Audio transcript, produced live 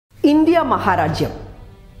India മഹാരാജ്യം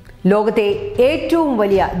ലോകത്തെ ഏറ്റവും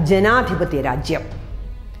വലിയ ജനാധിപത്യ രാജ്യം.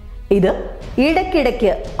 ഇത്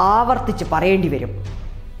ഇടയ്ക്കിടയ്ക്ക് ആവർത്തിച്ച് പറയേണ്ടി വരും.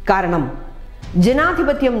 കാരണം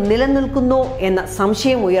ജനാധിപത്യം നിലനിൽക്കുന്നോ എന്ന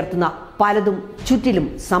സംശയം ഉയർത്തുന്ന പലതും ചുറ്റിലും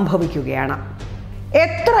സംഭവിക്കുകയാണ്.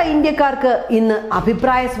 എത്ര ഇന്ത്യക്കാർക്ക് ഇന്ന്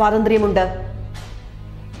അഭിപ്രായ സ്വാതന്ത്ര്യമുണ്ട്?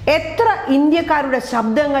 എത്ര ഇന്ത്യക്കാരുടെ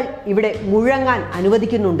ശബ്ദങ്ങൾ ഇവിടെ മുഴങ്ങാൻ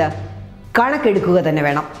അനുവദിക്കുന്നുണ്ട്? കണക്കെടുക്കുക തന്നെ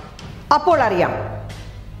വേണം. അപ്പോൾ അറിയാം,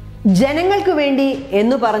 ജനങ്ങൾക്ക് വേണ്ടി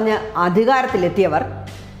എന്ന് പറഞ്ഞ് അധികാരത്തിലെത്തിയവർ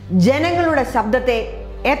ജനങ്ങളുടെ ശബ്ദത്തെ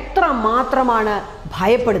എത്ര മാത്രമാണ്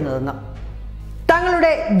ഭയപ്പെടുന്നതെന്ന്.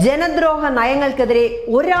 തങ്ങളുടെ ജനദ്രോഹ നയങ്ങൾക്കെതിരെ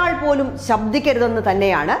ഒരാൾ പോലും ശബ്ദിക്കരുതെന്ന്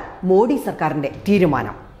തന്നെയാണ് മോഡി സർക്കാരിന്റെ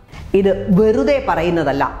തീരുമാനം. ഇത് വെറുതെ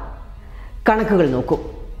പറയുന്നതല്ല. കണക്കുകൾ നോക്കൂ.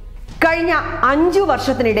 കഴിഞ്ഞ 5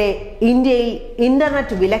 വർഷത്തിനിടെ ഇന്ത്യയിൽ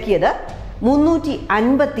ഇന്റർനെറ്റ് വിലക്കിയത്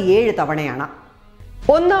 357 തവണയാണ്.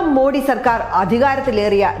 ഒന്നാം മോഡി സർക്കാർ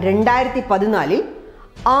അധികാരത്തിലേറിയ 2014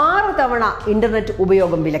 6 തവണ ഇന്റർനെറ്റ്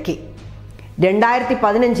ഉപയോഗം വിലക്കി.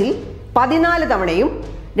 2015 14 തവണയും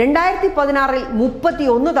 2016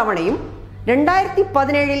 31 തവണയും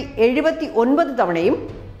 2017 79 തവണയും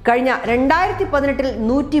കഴിഞ്ഞ 2018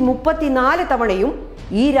 134 തവണയും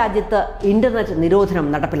ഈ രാജ്യത്ത് ഇന്റർനെറ്റ് നിരോധനം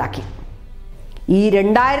നടപ്പിലാക്കി. ഈ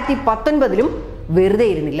 2019 വെറുതെ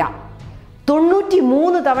ഇരുന്നില്ല.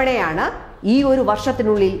 93 തവണയാണ് ഈ ഒരു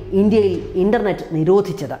വർഷത്തിനുള്ളിൽ ഇന്ത്യയിൽ ഇന്റർനെറ്റ്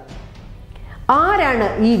നിരോധിച്ചത്. ആരാണ്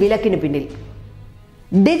ഈ വിലക്കിന് പിന്നിൽ?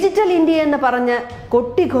 ഡിജിറ്റൽ ഇന്ത്യ എന്ന് പറഞ്ഞ്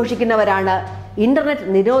കൊട്ടിഘോഷിക്കുന്നവരാണ് ഇന്റർനെറ്റ്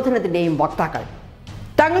നിരോധനത്തിന്റെയും വക്താക്കൾ.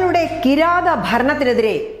 തങ്ങളുടെ കിരാത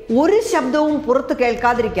ഭരണത്തിനെതിരെ ഒരു ശബ്ദവും പുറത്തു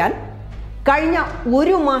കേൾക്കാതിരിക്കാൻ കഴിഞ്ഞ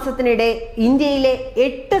 1 മാസത്തിനിടെ ഇന്ത്യയിലെ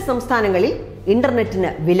 8 സംസ്ഥാനങ്ങളിൽ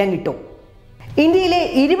ഇന്റർനെറ്റിന് വിലങ്ങിട്ടു. ഇന്ത്യയിലെ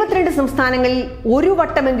 22 സംസ്ഥാനങ്ങളിൽ ഒരു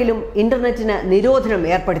വട്ടമെങ്കിലും ഇന്റർനെറ്റിന് നിരോധനം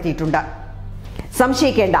ഏർപ്പെടുത്തിയിട്ടുണ്ട്.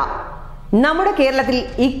 സംശയിക്കേണ്ട, നമ്മുടെ കേരളത്തിൽ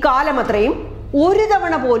ഇക്കാലം അത്രയും ഒരു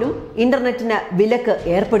തവണ പോലും ഇന്റർനെറ്റിന് വിലക്ക്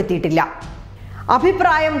ഏർപ്പെടുത്തിയിട്ടില്ല.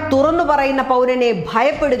 അഭിപ്രായം തുറന്നു പറയുന്ന പൗരനെ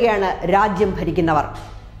ഭയപ്പെടുകയാണ് രാജ്യം ഭരിക്കുന്നവർ.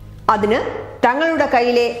 അതിന് തങ്ങളുടെ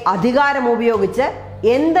കയ്യിലെ അധികാരം ഉപയോഗിച്ച്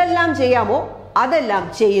എന്തെല്ലാം ചെയ്യാമോ അതെല്ലാം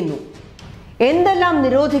ചെയ്യുന്നു. എന്തെല്ലാം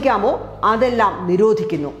നിരോധിക്കാമോ അതെല്ലാം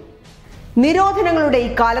നിരോധിക്കുന്നു. നിരോധനങ്ങളുടെ ഈ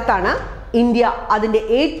കാലത്താണ് ഇന്ത്യ അതിന്റെ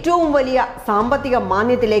ഏറ്റവും വലിയ സാമ്പത്തിക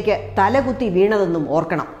മാന്ദ്യത്തിലേക്ക് തലകുത്തി വീണതെന്നും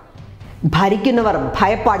ഓർക്കണം. ഭരിക്കുന്നവർ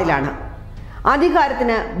ഭയപ്പാടിലാണ്.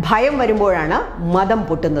 അധികാരത്തിന് ഭയം വരുമ്പോഴാണ് മദം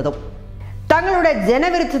പൊട്ടുന്നതും. തങ്ങളുടെ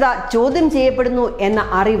ജനവിരുദ്ധത ചോദ്യം ചെയ്യപ്പെടുന്നു എന്ന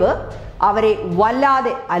അറിവ് അവരെ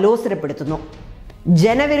വല്ലാതെ അലോസരപ്പെടുത്തുന്നു.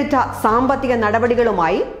 ജനവിരുദ്ധ സാമ്പത്തിക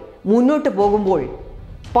നടപടികളുമായി മുന്നോട്ട് പോകുമ്പോൾ,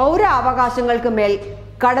 പൗര അവകാശങ്ങൾക്ക് മേൽ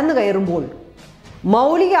കടന്നു കയറുമ്പോൾ,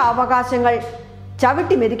 മൗലിക അവകാശങ്ങൾ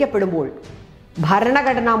ചവിട്ടി മെതിക്കപ്പെടുമ്പോൾ,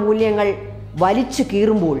 ഭരണഘടനാ മൂല്യങ്ങൾ വലിച്ചു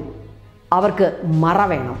കീറുമ്പോൾ അവർക്ക് മറ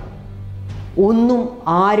വേണം. ഒന്നും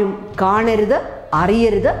ആരും കാണരുത്,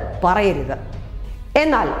 അറിയരുത്, പറയരുത്.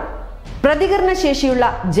 എന്നാൽ പ്രതികരണശേഷിയുള്ള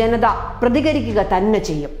ജനത പ്രതികരിക്കുക തന്നെ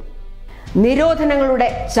ചെയ്യും. നിരോധനങ്ങളുടെ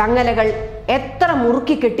ചങ്ങലകൾ എത്ര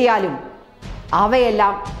മുറുക്കി കെട്ടിയാലും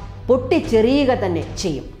അവയെല്ലാം പൊട്ടിച്ചെറിയുക തന്നെ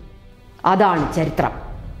ചെയ്യും. അതാണ് ചരിത്രം,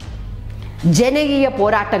 ജനകീയ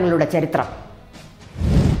പോരാട്ടങ്ങളുടെ ചരിത്രം.